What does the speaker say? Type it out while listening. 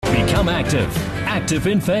Active. Active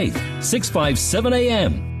in Faith. 657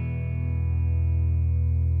 AM.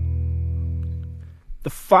 The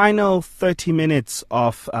final 30 minutes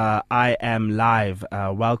of I Am Live.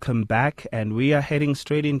 Welcome back, and we are heading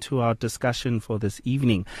straight into our discussion for this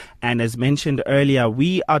evening. And as mentioned earlier,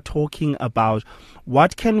 we are talking about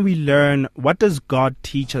what can we learn, what does God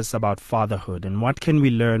teach us about fatherhood, and what can we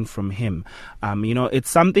learn from Him? It's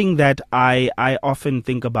something that I often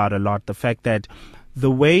think about a lot, the fact that the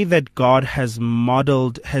way that God has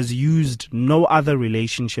used no other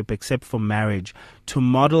relationship except for marriage to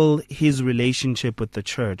model His relationship with the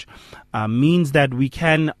church means that we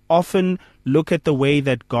can often look at the way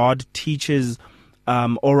that God teaches,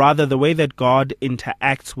 or rather the way that God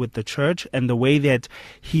interacts with the church and the way that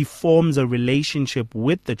He forms a relationship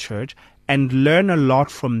with the church, and learn a lot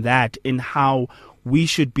from that in how we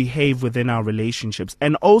should behave within our relationships,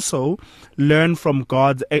 and also learn from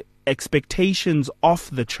God's expectations of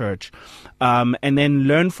the church, and then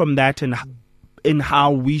learn from that in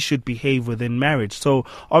how we should behave within marriage. So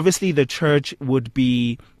obviously the church would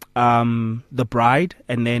be the bride,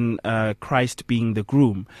 and then Christ being the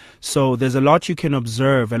groom. So there's a lot you can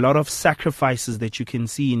observe, a lot of sacrifices that you can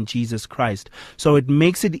see in Jesus Christ. So it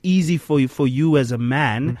makes it easy for you as a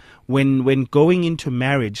man when going into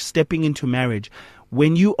marriage, stepping into marriage.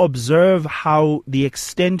 When you observe how the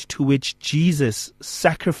extent to which Jesus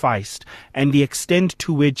sacrificed and the extent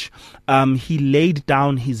to which He laid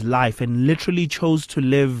down His life and literally chose to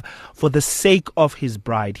live for the sake of His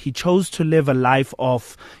bride. He chose to live a life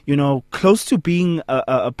of, close to being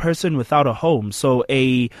a person without a home. So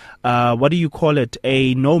a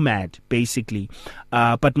nomad, basically.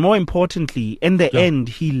 But more importantly, in the end,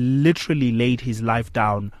 He literally laid His life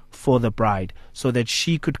down for the bride so that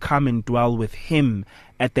she could come and dwell with Him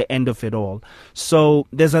at the end of it all. So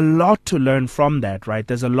there's a lot to learn from that, right?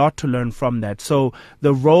 There's a lot to learn from that. So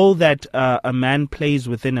the role that a man plays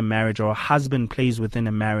within a marriage, or a husband plays within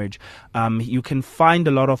a marriage, you can find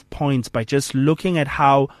a lot of points by just looking at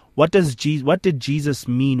what did Jesus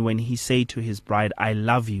mean when He said to His bride, "I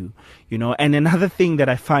love you"? And another thing that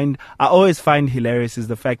I always find hilarious is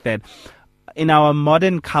the fact that in our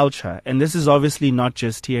modern culture, and this is obviously not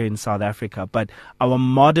just here in South Africa, but our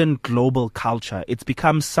modern global culture, it's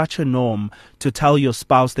become such a norm to tell your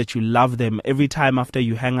spouse that you love them every time after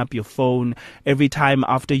you hang up your phone, every time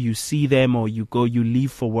after you see them or you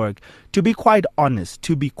leave for work. To be quite honest,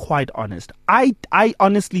 I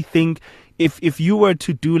honestly think if you were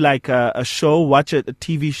to do like a show, watch a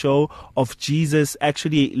TV show of Jesus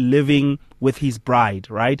actually living with His bride,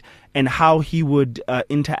 right? And how He would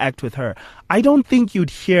interact with her, I don't think you'd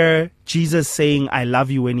hear Jesus saying, "I love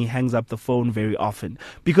you" when He hangs up the phone very often.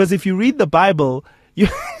 Because if you read the Bible,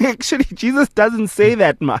 Jesus doesn't say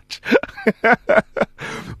that much.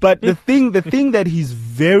 But the thing that He's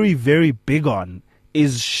very, very big on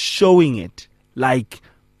is showing it, like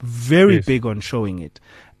very big on showing it.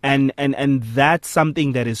 And that's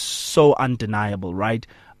something that is so undeniable, right?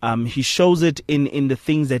 He shows it in the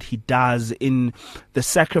things that He does, in the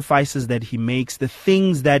sacrifices that He makes, the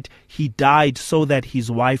things that He died so that His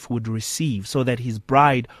wife would receive, so that His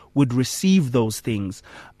bride would receive those things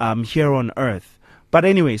here on earth. But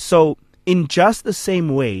anyway, so in just the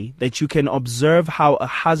same way that you can observe how a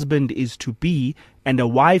husband is to be and a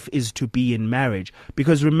wife is to be in marriage,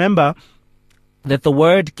 because remember that the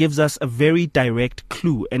word gives us a very direct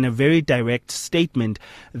clue and a very direct statement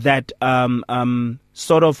that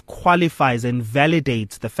sort of qualifies and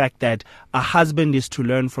validates the fact that a husband is to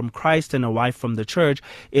learn from Christ and a wife from the church.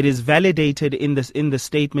 It is validated in the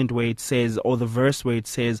statement where it says, or the verse where it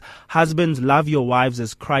says, "Husbands, love your wives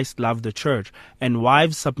as Christ loved the church, and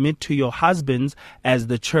wives, submit to your husbands as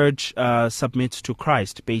the church submits to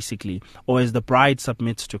Christ," basically, or as the bride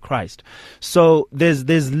submits to Christ. So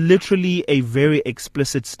there's literally a very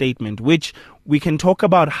explicit statement, which we can talk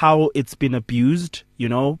about how it's been abused,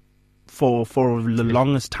 for the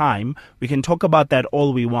longest time. We can talk about that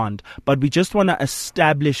all we want, but we just want to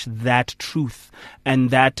establish that truth and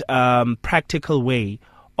that practical way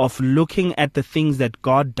of looking at the things that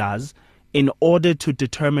God does in order to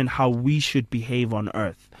determine how we should behave on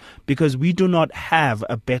earth. Because we do not have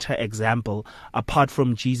a better example apart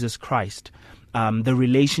from Jesus Christ. The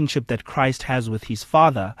relationship that Christ has with His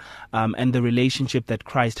Father, and the relationship that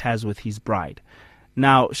Christ has with His bride.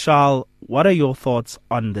 Now, Charles, what are your thoughts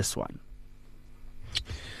on this one?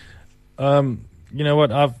 You know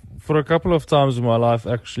what? For a couple of times in my life,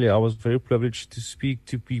 actually, I was very privileged to speak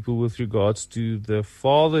to people with regards to the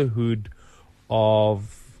fatherhood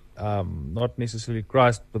of not necessarily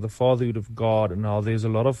Christ, but the fatherhood of God, and how there's a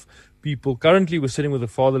lot of people. Currently, we're sitting with a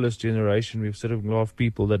fatherless generation. We're sitting with a lot of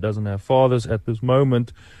people that doesn't have fathers at this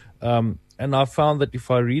moment. And I found that if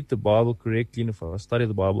I read the Bible correctly and if I study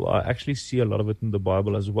the Bible, I actually see a lot of it in the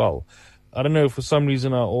Bible as well. I don't know, for some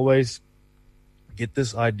reason, I always get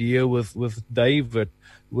this idea with David,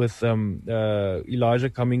 with Elijah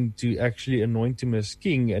coming to actually anoint him as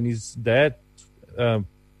king, and his dad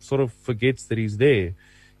sort of forgets that he's there.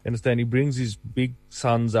 You understand? He brings his big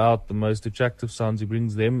sons out, the most attractive sons. He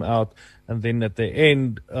brings them out, and then at the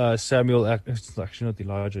end, Samuel. It's actually not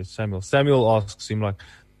Elijah, it's Samuel. Samuel asks him like,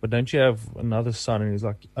 "But don't you have another son?" And he's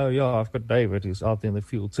like, "Oh yeah, I've got David. He's out there in the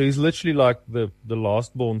field." So he's literally like the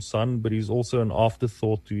last born son, but he's also an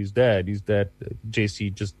afterthought to his dad. His dad, Jesse,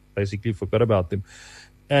 just basically forgot about him.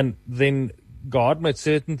 And then God made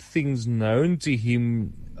certain things known to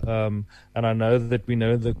him. And I know that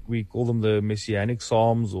we call them the Messianic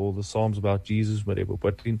Psalms or the Psalms about Jesus, whatever.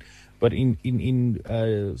 But in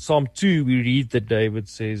Psalm 2, we read that David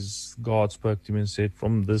says, God spoke to him and said,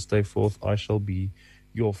 "From this day forth, I shall be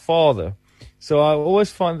your father." So I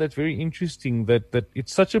always find that very interesting, that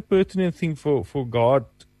it's such a pertinent thing for God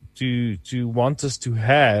to want us to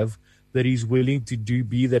have, that he's willing to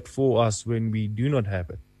be that for us when we do not have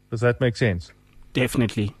it. Does that make sense?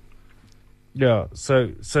 Definitely. Yeah.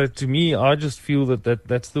 So to me, I just feel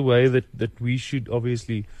that's the way that we should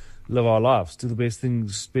obviously live our lives to the best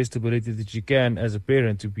ability that you can as a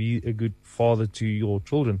parent, to be a good father to your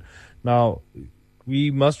children. Now,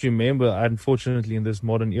 we must remember, unfortunately, in this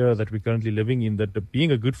modern era that we're currently living in, that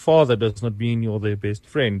being a good father does not mean you're their best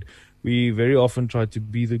friend. We very often try to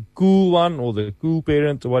be the cool one or the cool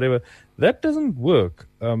parent or whatever. That doesn't work.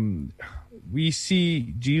 We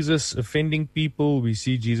see Jesus offending people. We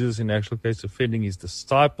see Jesus, in actual case, offending his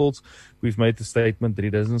disciples. We've made the statement that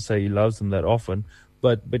he doesn't say he loves them that often.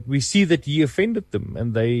 But we see that he offended them,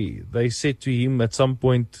 and they said to him at some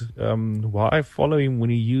point, why follow him when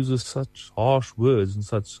he uses such harsh words and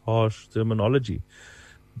such harsh terminology?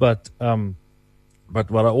 But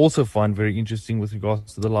what I also find very interesting with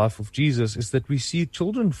regards to the life of Jesus is that we see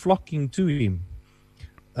children flocking to him.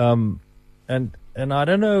 And I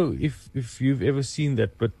don't know if you've ever seen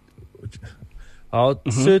that, but how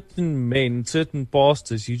certain men, certain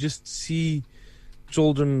pastors, you just see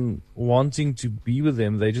children wanting to be with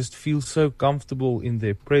them. They just feel so comfortable in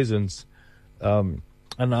their presence. And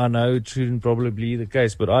I know it shouldn't probably be the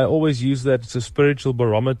case, but I always use that as a spiritual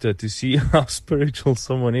barometer to see how spiritual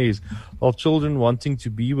someone is. Of children wanting to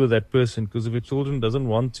be with that person, because if a children doesn't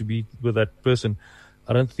want to be with that person,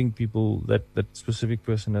 I don't think that specific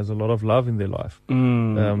person has a lot of love in their life.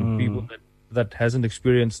 People that hasn't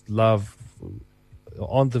experienced love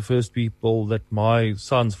aren't the first people that my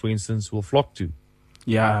sons, for instance, will flock to.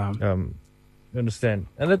 Yeah. You understand?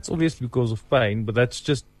 And that's obviously because of pain, but that's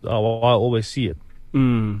just how I always see it.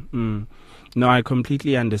 No, I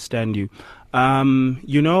completely understand you. Often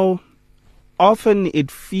it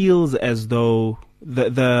feels as though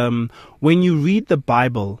when you read the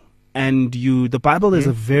Bible, and the Bible is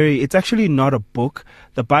it's actually not a book.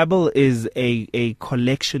 The Bible is a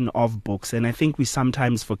collection of books, and I think we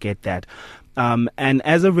sometimes forget that. And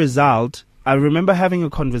as a result, I remember having a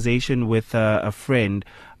conversation with a friend,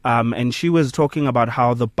 and she was talking about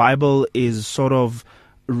how the Bible is sort of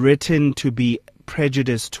written to be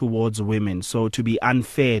prejudiced towards women, so to be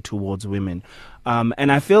unfair towards women. And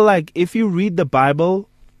I feel like if you read the Bible,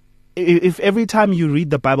 if every time you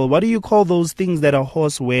read the Bible, what do you call those things that a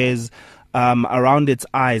horse wears around its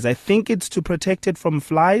eyes? I think it's to protect it from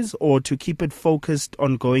flies or to keep it focused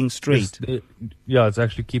on going straight. It's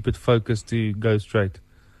actually keep it focused to go straight.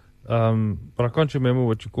 But I can't remember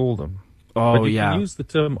what you call them. Oh, but you can use the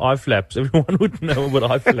term eye flaps. Everyone would know what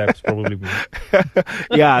eye flaps probably mean.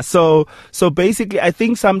 Yeah, so basically, I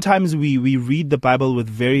think sometimes we read the Bible with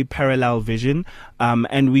very parallel vision,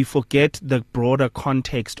 and we forget the broader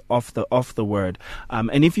context of the word.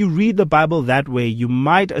 And if you read the Bible that way, you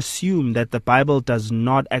might assume that the Bible does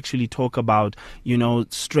not actually talk about,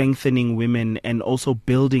 strengthening women and also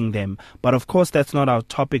building them. But of course, that's not our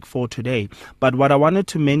topic for today. But what I wanted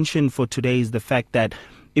to mention for today is the fact that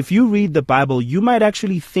if you read the Bible, you might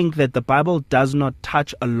actually think that the Bible does not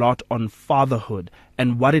touch a lot on fatherhood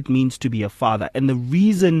and what it means to be a father. And the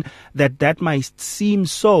reason that might seem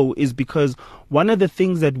so is because one of the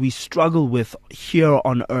things that we struggle with here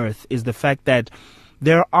on earth is the fact that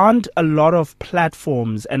there aren't a lot of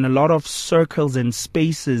platforms and a lot of circles and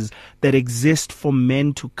spaces that exist for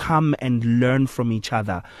men to come and learn from each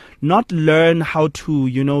other. Not learn how to,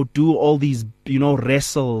 do all these,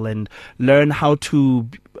 wrestle and learn how to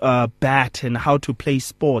bat and how to play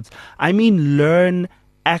sports. I mean, learn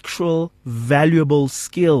actual valuable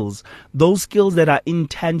skills, those skills that are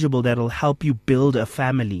intangible that'll help you build a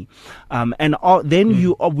family.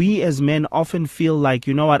 Then we as men often feel like,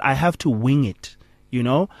 you know what, I have to wing it,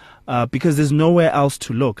 because there's nowhere else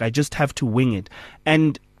to look. I just have to wing it.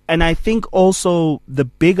 And I think also the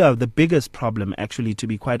biggest problem, actually, to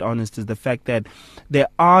be quite honest, is the fact that there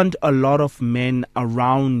aren't a lot of men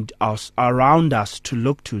around us to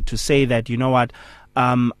look to say that, you know what,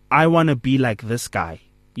 I want to be like this guy.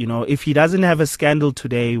 If he doesn't have a scandal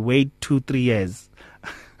today, wait 2-3 years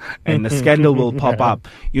and the scandal will pop up.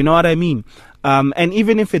 You know what I mean? And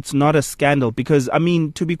even if it's not a scandal, because, I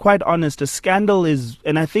mean, to be quite honest, a scandal is,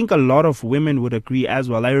 and I think a lot of women would agree as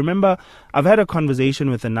well. I remember I've had a conversation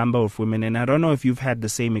with a number of women, and I don't know if you've had the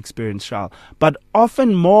same experience, Charles, but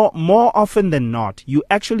often, more often than not, you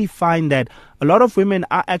actually find that a lot of women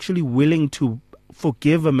are actually willing to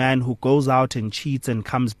forgive a man who goes out and cheats and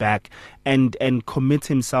comes back and commits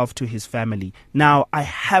himself to his family. Now, I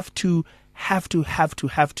have to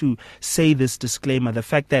say this disclaimer, the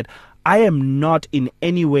fact that I am not in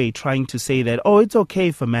any way trying to say that, oh, it's okay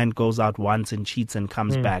if a man goes out once and cheats and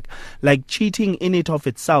comes back. Like, cheating in it of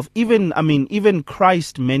itself, even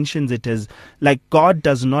Christ mentions it as, like, God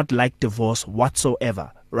does not like divorce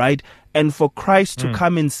whatsoever, right? And for Christ to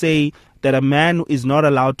come and say that a man is not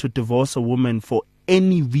allowed to divorce a woman for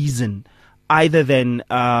any reason other than,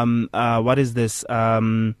 I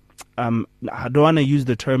don't want to use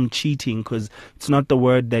the term cheating because it's not the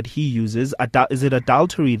word that he uses. Is it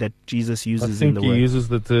adultery that Jesus uses in the word? I think he uses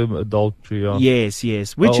the term adultery. Yeah.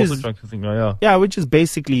 Yes. Which is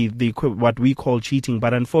basically what we call cheating.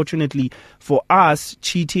 But unfortunately for us,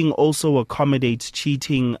 cheating also accommodates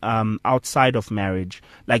cheating outside of marriage.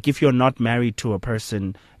 Like if you're not married to a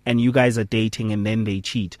person and you guys are dating and then they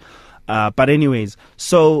cheat. But anyways,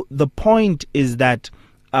 so the point is that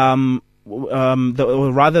the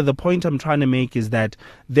point I'm trying to make is that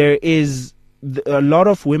there is a lot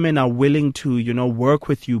of women are willing to, work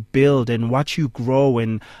with you, build and watch you grow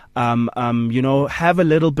and, have a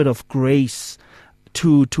little bit of grace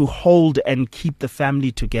to hold and keep the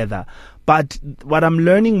family together. But what I'm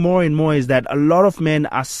learning more and more is that a lot of men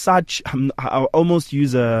are such, I'll almost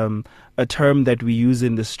use a term that we use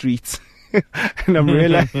in the streets. And I'm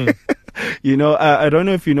realizing, I don't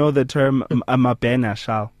know if you know the term mabena,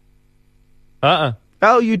 Shal.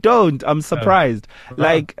 Oh, you don't? I'm surprised.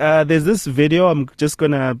 There's this video, I'm just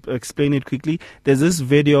going to explain it quickly. There's this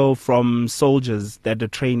video from soldiers that are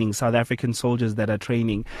training, South African soldiers that are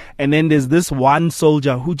training. And then there's this one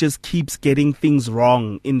soldier who just keeps getting things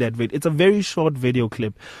wrong in that video. It's a very short video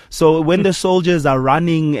clip. So when the soldiers are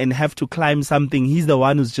running and have to climb something, he's the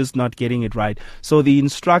one who's just not getting it right. So the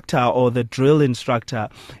instructor or the drill instructor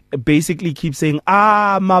basically keeps saying,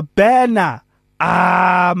 Mabena.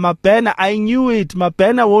 Mabena, I knew it.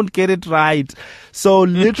 Mabena won't get it right. So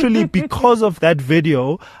literally because of that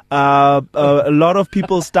video, a lot of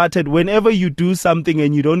people started, whenever you do something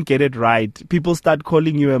and you don't get it right, people start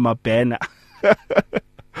calling you a Mabena.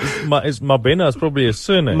 Mabena is probably a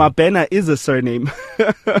surname. Mabena is a surname.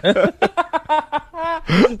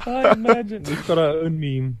 I imagine we've got our own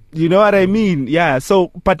meme. You know what I mean? Yeah. So,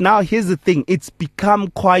 but now here's the thing. It's become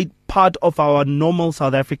quite part of our normal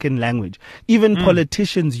South African language. Even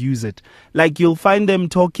politicians use it. Like you'll find them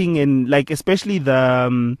talking in, like, especially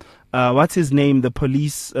the, what's his name? The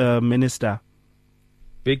police minister.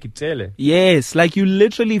 Bekitele. Yes, like you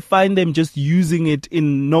literally find them just using it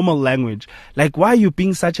in normal language. Like, why are you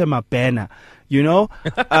being such a mabena?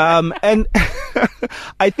 And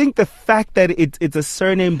I think the fact that it's a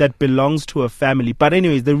surname that belongs to a family. But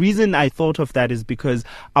anyways, the reason I thought of that is because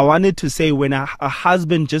I wanted to say when a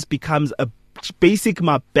husband just becomes a basic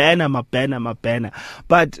mabena.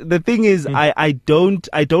 But the thing is, I don't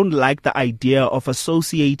like the idea of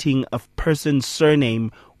associating a person's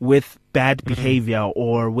surname with bad behavior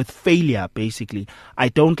or with failure, basically. I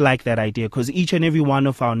don't like that idea because each and every one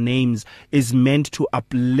of our names is meant to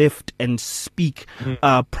uplift and speak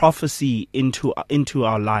prophecy into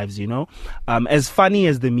our lives, As funny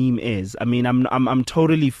as the meme is, I mean, I'm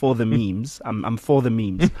totally for the memes. I'm for the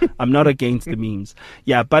memes. I'm not against the memes.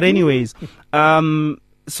 Yeah, but anyways,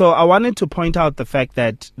 so I wanted to point out the fact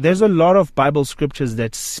that there's a lot of Bible scriptures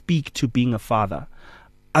that speak to being a father.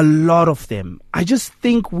 A lot of them. I just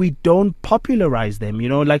think we don't popularize them,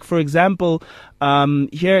 like for example,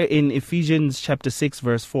 here in Ephesians chapter 6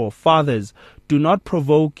 verse 4, fathers, do not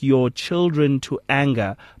provoke your children to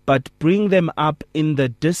anger, but bring them up in the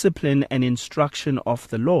discipline and instruction of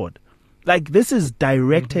the Lord. Like this is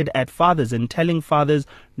directed at fathers and telling fathers,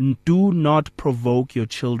 do not provoke your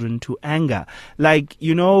children to anger. Like,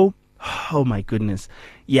 Oh my goodness.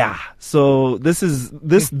 Yeah. So this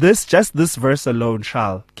verse alone,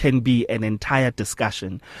 Charles, can be an entire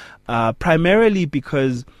discussion. Primarily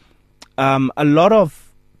because a lot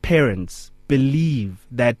of parents believe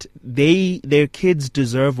that their kids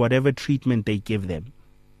deserve whatever treatment they give them.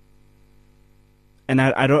 And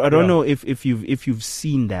I don't know if you've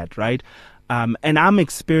seen that, right? And I'm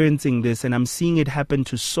experiencing this, and I'm seeing it happen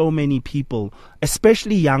to so many people,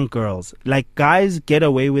 especially young girls. Like, guys get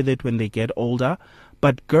away with it when they get older,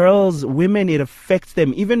 but girls, women, it affects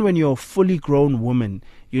them. Even when you're a fully grown woman,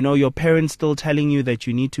 you know, your parents still telling you that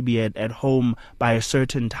you need to be at home by a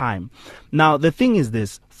certain time. Now, the thing is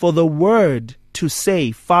this, for the word to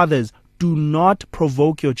say, fathers, do not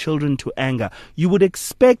provoke your children to anger, you would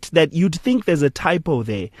expect that you'd think there's a typo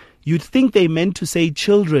there. You'd think they meant to say,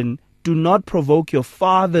 children, do not provoke your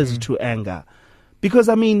fathers to anger. Because,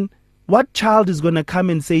 I mean, what child is going to come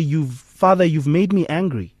and say, Father, you've made me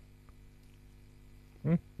angry?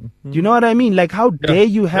 Do you know what I mean? Like, how dare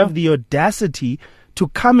you have the audacity to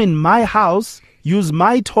come in my house, use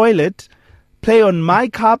my toilet, play on my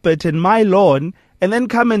carpet and my lawn, and then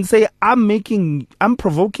come and say, I'm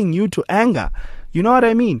provoking you to anger. You know what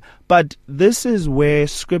I mean? But this is where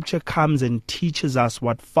scripture comes and teaches us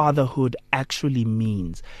what fatherhood actually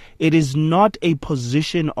means. It is not a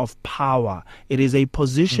position of power. It is a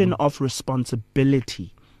position of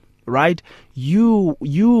responsibility, right? And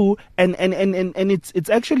it's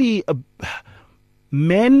actually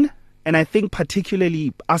men, and I think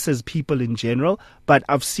particularly us as people in general, but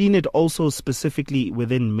I've seen it also specifically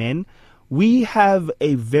within men. We have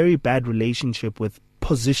a very bad relationship with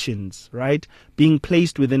positions, right? Being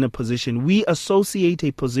placed within a position. We associate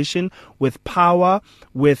a position with power,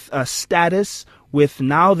 with status, with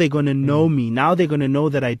now they're going to know me. Now they're going to know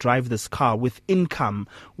that I drive this car, with income,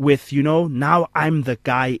 with, now I'm the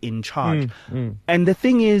guy in charge. And the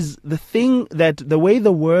thing is, the way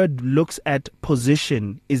the word looks at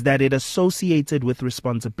position is that it associates it with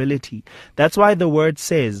responsibility. That's why the word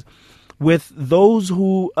says, with those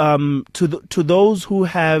who to those who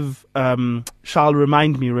have shall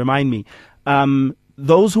remind me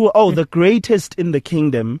those who the greatest in the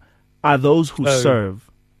kingdom are those who serve.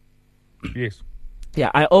 Yes.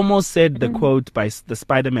 Yeah, I almost said the quote by the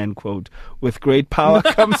Spider-Man quote, with great power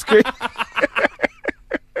comes great.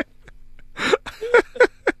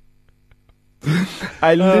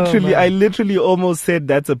 I literally almost said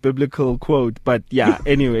that's a biblical quote, but yeah,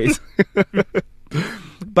 anyways.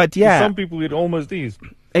 But yeah, for some people it almost is.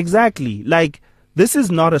 Exactly. Like, this is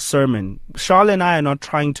not a sermon. Charles and I are not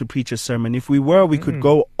trying to preach a sermon. If we were, we could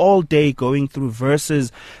go all day going through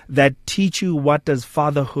verses that teach you what does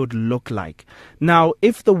fatherhood look like. Now,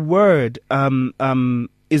 if the word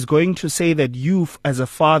is going to say that you, as a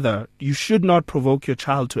father, you should not provoke your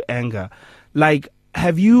child to anger, like,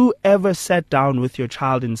 have you ever sat down with your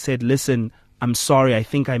child and said, listen, I'm sorry, I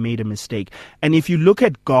think I made a mistake? And if you look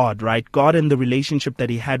at God, right, God and the relationship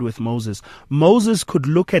that he had with Moses, Moses could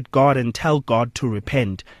look at God and tell God to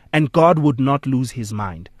repent, and God would not lose his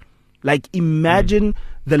mind. Like, imagine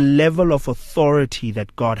the level of authority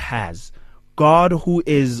that God has. God, who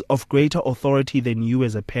is of greater authority than you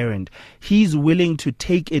as a parent, he's willing to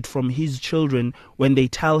take it from his children when they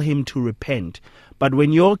tell him to repent. But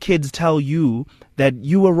when your kids tell you that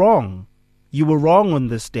you were wrong on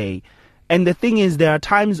this day, and the thing is, there are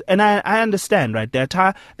times, and I understand, right? There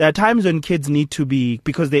are times when kids need to be,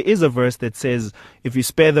 because there is a verse that says, if you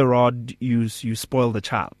spare the rod, you spoil the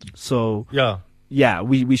child. So yeah,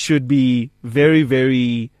 we should be very,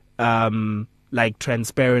 very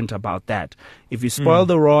transparent about that. If you spoil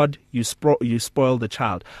the rod, you spoil the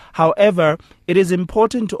child. However, it is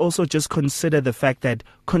important to also just consider the fact that,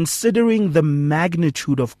 considering the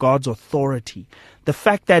magnitude of God's authority, the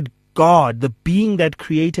fact that God, the being that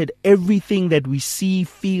created everything that we see,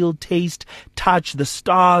 feel, taste, touch, the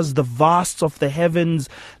stars, the vasts of the heavens,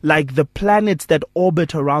 like the planets that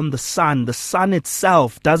orbit around the sun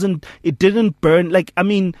itself didn't burn. Like, I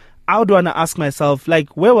mean, I would want to ask myself,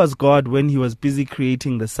 like, where was God when he was busy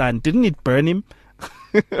creating the sun? Didn't it burn him?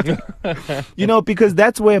 Because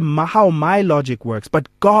that's where how my logic works. But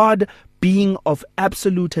God, being of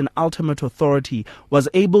absolute and ultimate authority, was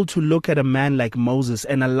able to look at a man like Moses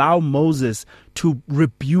and allow Moses to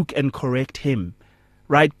rebuke and correct him.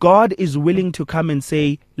 Right? God is willing to come and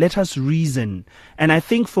say, let us reason. And I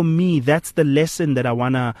think for me, that's the lesson that I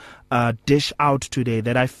want to dish out today,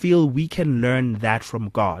 that I feel we can learn that from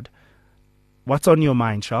God. What's on your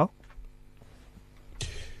mind, Charles?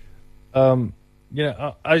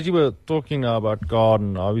 As you were talking now about God,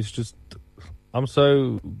 and I'm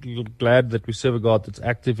so glad that we serve a God that's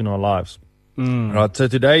active in our lives. Right. So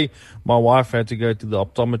today, my wife had to go to the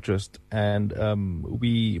optometrist, and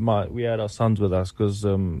we had our sons with us because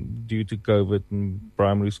due to COVID and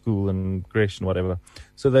primary school and creche and whatever,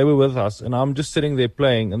 so they were with us, and I'm just sitting there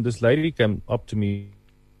playing, and this lady came up to me,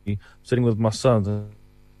 sitting with my sons. And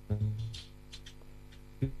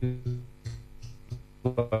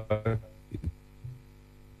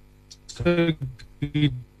so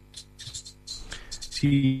good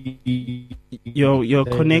your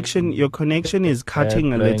connection is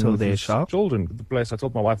cutting a little there, Shah. Children, the place. I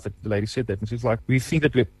told my wife that the lady said that, and she's like, "We think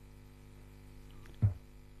that we."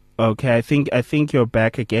 Okay, I think you're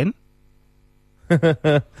back again.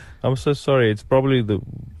 I'm so sorry. It's probably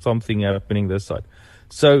something happening this side.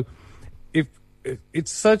 So, if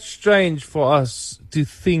it's such strange for us to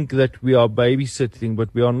think that we are babysitting, but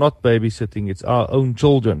we are not babysitting. It's our own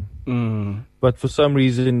children. But for some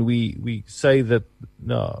reason, we say that,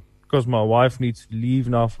 no, because my wife needs to leave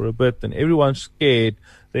now for a bit, and everyone's scared.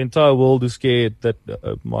 The entire world is scared that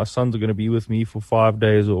my sons are going to be with me for 5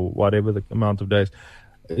 days or whatever the amount of days.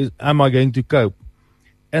 Am I going to cope?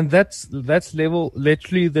 And that's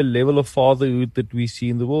literally the level of fatherhood that we see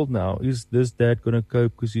in the world now. Is this dad going to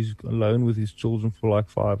cope because he's alone with his children for like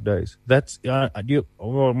 5 days? That's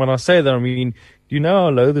when I say that, I mean, do you know how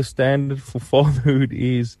low the standard for fatherhood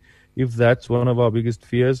is? If that's one of our biggest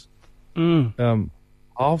fears,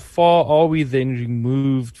 how far are we then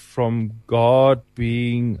removed from God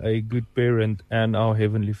being a good parent and our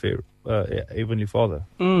heavenly Father?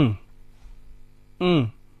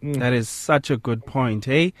 That is such a good point,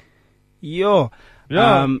 eh? Yo.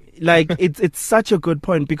 Yeah. Like it's such a good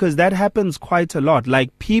point, because that happens quite a lot.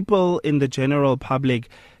 Like, people in the general public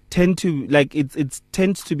tend to, like, it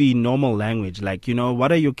tends to be normal language. Like,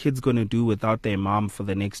 what are your kids going to do without their mom for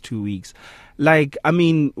the next 2 weeks? Like, I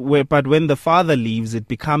mean, but when the father leaves, it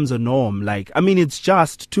becomes a norm. Like, I mean, it's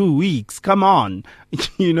just 2 weeks. Come on.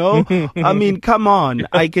 I mean, come on.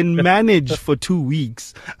 I can manage for 2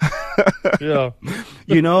 weeks. Yeah.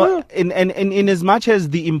 In as much as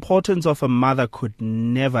the importance of a mother could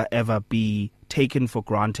never ever be taken for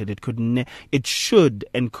granted, it should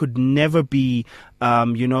and could never be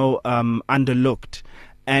underlooked,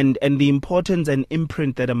 and the importance and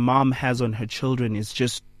imprint that a mom has on her children is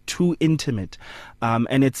just too intimate,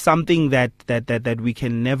 and it's something that we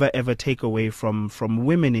can never ever take away from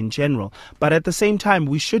women in general. But at the same time,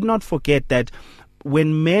 we should not forget that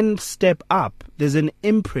when men step up, there's an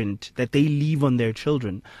imprint that they leave on their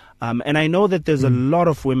children. And I know that there's a lot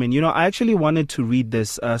of women, I actually wanted to read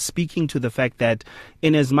this, speaking to the fact that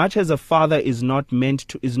in as much as a father is not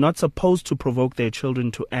supposed to provoke their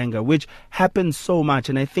children to anger, which happens so much.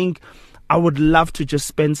 And I think I would love to just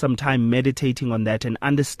spend some time meditating on that and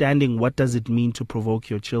understanding what does it mean to provoke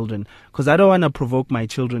your children, because I don't want to provoke my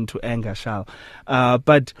children to anger, Shal.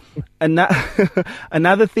 But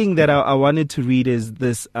another thing that I wanted to read is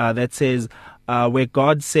this, that says, where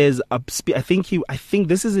God says, I think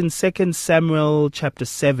this is in 2 Samuel chapter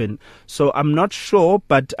 7. So I'm not sure,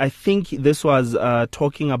 but I think this was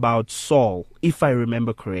talking about Saul, if I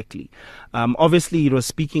remember correctly. Obviously, it was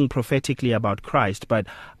speaking prophetically about Christ, but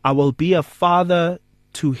I will be a father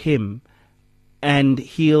to him, and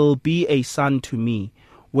he'll be a son to me.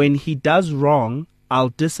 When he does wrong, I'll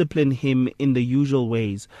discipline him in the usual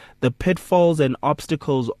ways, the pitfalls and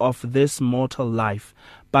obstacles of this mortal life,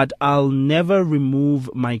 but I'll never remove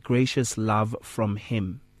my gracious love from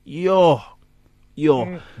him. Yo.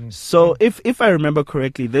 So if I remember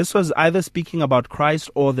correctly, this was either speaking about Christ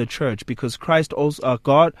or the church, because Christ also,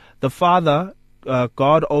 God, the Father,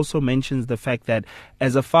 God also mentions the fact that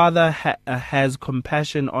as a father has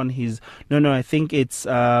compassion on his, I think it's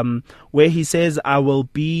where he says, I will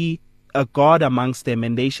be a God amongst them,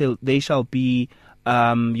 and they shall be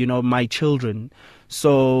my children.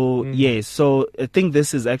 So yes, so I think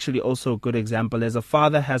this is actually also a good example. As a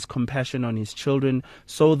father has compassion on his children,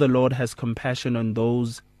 so the Lord has compassion on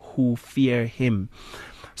those who fear him.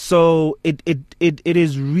 So it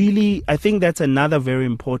is really, I think that's another very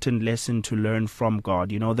important lesson to learn from God.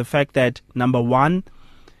 The fact that, number one,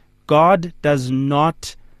 God does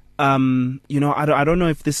not I don't know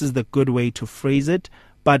if this is the good way to phrase it,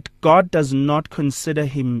 but God does not consider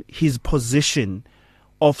his position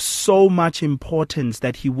of so much importance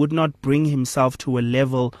that he would not bring himself to a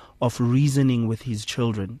level of reasoning with his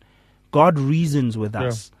children. God reasons with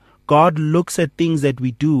us. God looks at things that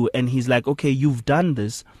we do and he's like, okay, you've done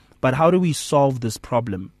this, but how do we solve this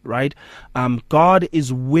problem, right? God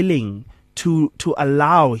is willing to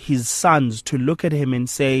allow his sons to look at him and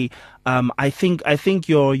say, I think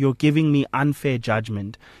you're giving me unfair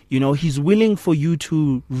judgment. He's willing for you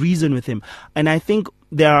to reason with him. And I think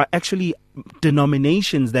there are actually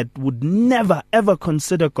denominations that would never ever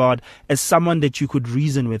consider God as someone that you could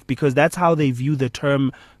reason with, because that's how they view the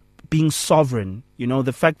term being sovereign,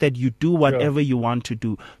 the fact that you do whatever you want to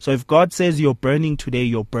do. So if God says you're burning today,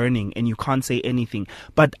 you're burning and you can't say anything.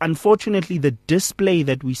 But unfortunately, the display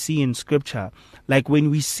that we see in scripture, like when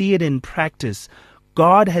we see it in practice,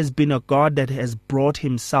 God has been a God that has brought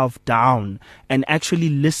himself down and actually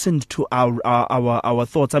listened to our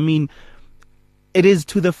thoughts. I mean, it is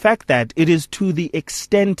to the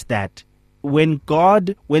extent that when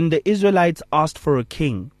the Israelites asked for a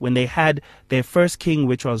king, when they had their first king,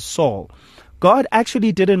 which was Saul, God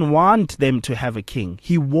actually didn't want them to have a king.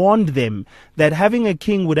 He warned them that having a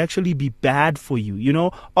king would actually be bad for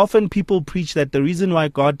you. Often people preach that the reason why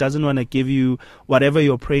God doesn't want to give you whatever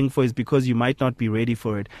you're praying for is because you might not be ready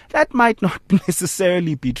for it. That might not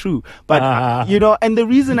necessarily be true. But, and the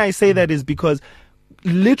reason I say that is because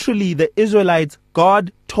literally the Israelites,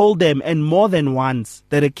 God told them, and more than once,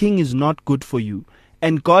 that a king is not good for you.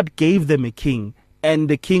 And God gave them a king, and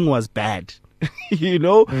the king was bad.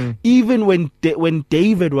 Even when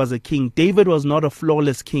David was a king, David was not a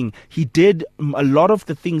flawless king. He did a lot of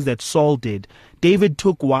the things that Saul did. David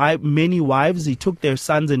took many wives. He took their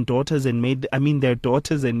sons and daughters and their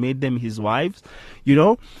daughters and made them his wives,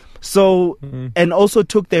 So, and also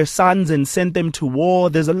took their sons and sent them to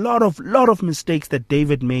war. There's a lot of mistakes that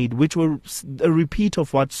David made, which were a repeat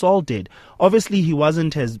of what Saul did. Obviously, he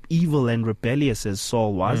wasn't as evil and rebellious as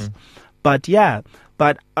Saul was. But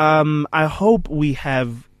I hope we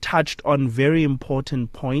have touched on very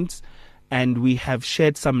important points, and we have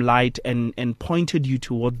shed some light and pointed you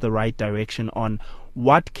toward the right direction on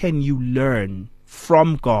what can you learn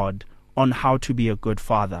from God on how to be a good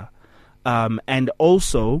father. And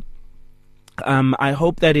also, I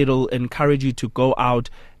hope that it'll encourage you to go out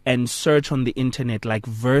and search on the internet, like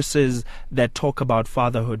verses that talk about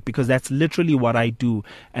fatherhood, because that's literally what I do.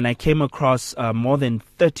 And I came across more than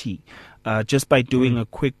 30 just by doing a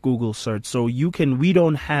quick Google search. So we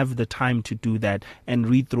don't have the time to do that and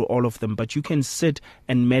read through all of them, but you can sit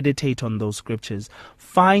and meditate on those scriptures.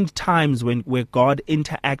 Find times where God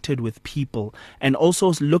interacted with people, and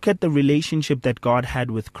also look at the relationship that God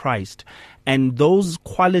had with Christ and those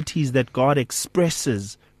qualities that God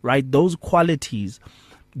expresses, right? Those qualities,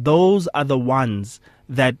 those are the ones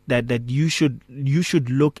that you should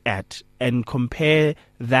look at and compare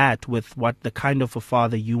that with what the kind of a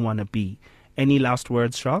father you want to be. Any last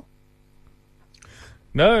words, Charles?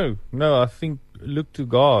 No, I think look to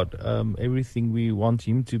God. Everything we want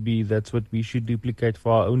him to be, that's what we should duplicate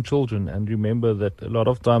for our own children. And remember that a lot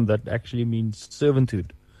of time that actually means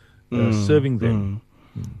servanthood, serving them.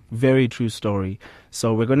 Very true story.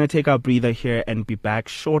 So we're going to take our breather here and be back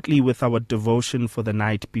shortly with our devotion for the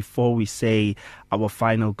night before we say our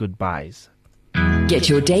final goodbyes. Get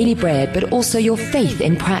your daily bread, but also your faith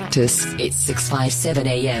in practice. It's 657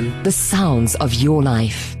 AM, the sounds of your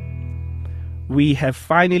life. We have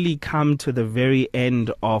finally come to the very end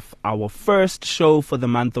of our first show for the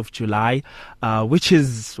month of July, which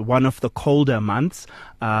is one of the colder months.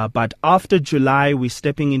 But after July, we're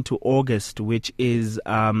stepping into August, which is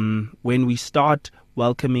when we start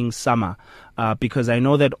welcoming summer, because I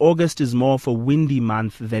know that August is more of a windy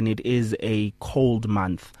month than it is a cold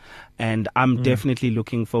month. And I'm definitely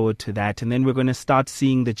looking forward to that. And then we're going to start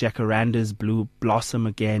seeing the jacarandas blossom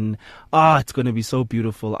again. It's going to be so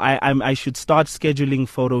beautiful. I should start scheduling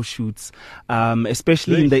photo shoots,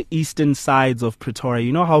 especially in the eastern sides of Pretoria.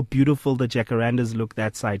 You know how beautiful the jacarandas look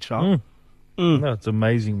that side, Charles? No, it's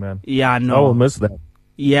amazing, man. Yeah, no. I will miss that.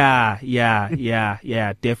 Yeah,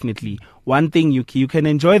 definitely. One thing you can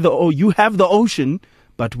enjoy you have the ocean,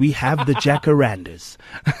 but we have the jacarandas.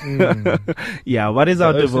 Yeah, what is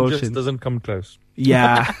our devotion? Just doesn't come close.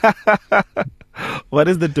 Yeah. What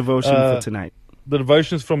is the devotion for tonight? The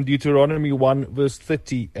devotion is from Deuteronomy 1 verse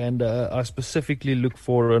 30, and I specifically look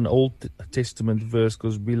for an Old Testament verse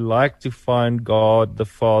because we like to find God the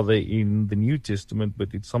Father in the New Testament, but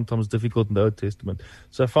it's sometimes difficult in the Old Testament.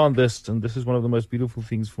 So I found this, and this is one of the most beautiful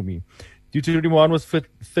things for me. Deuteronomy 1 verse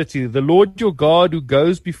 30, the Lord your God who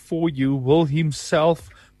goes before you will himself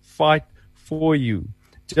fight for you,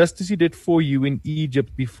 just as he did for you in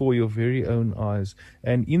Egypt before your very own eyes,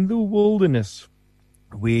 and in the wilderness,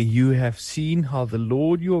 where you have seen how the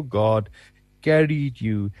Lord your God carried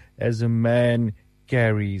you as a man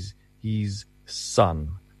carries his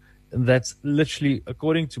son. And that's literally,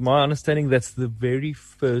 according to my understanding, that's the very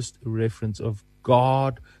first reference of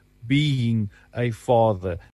God being a father.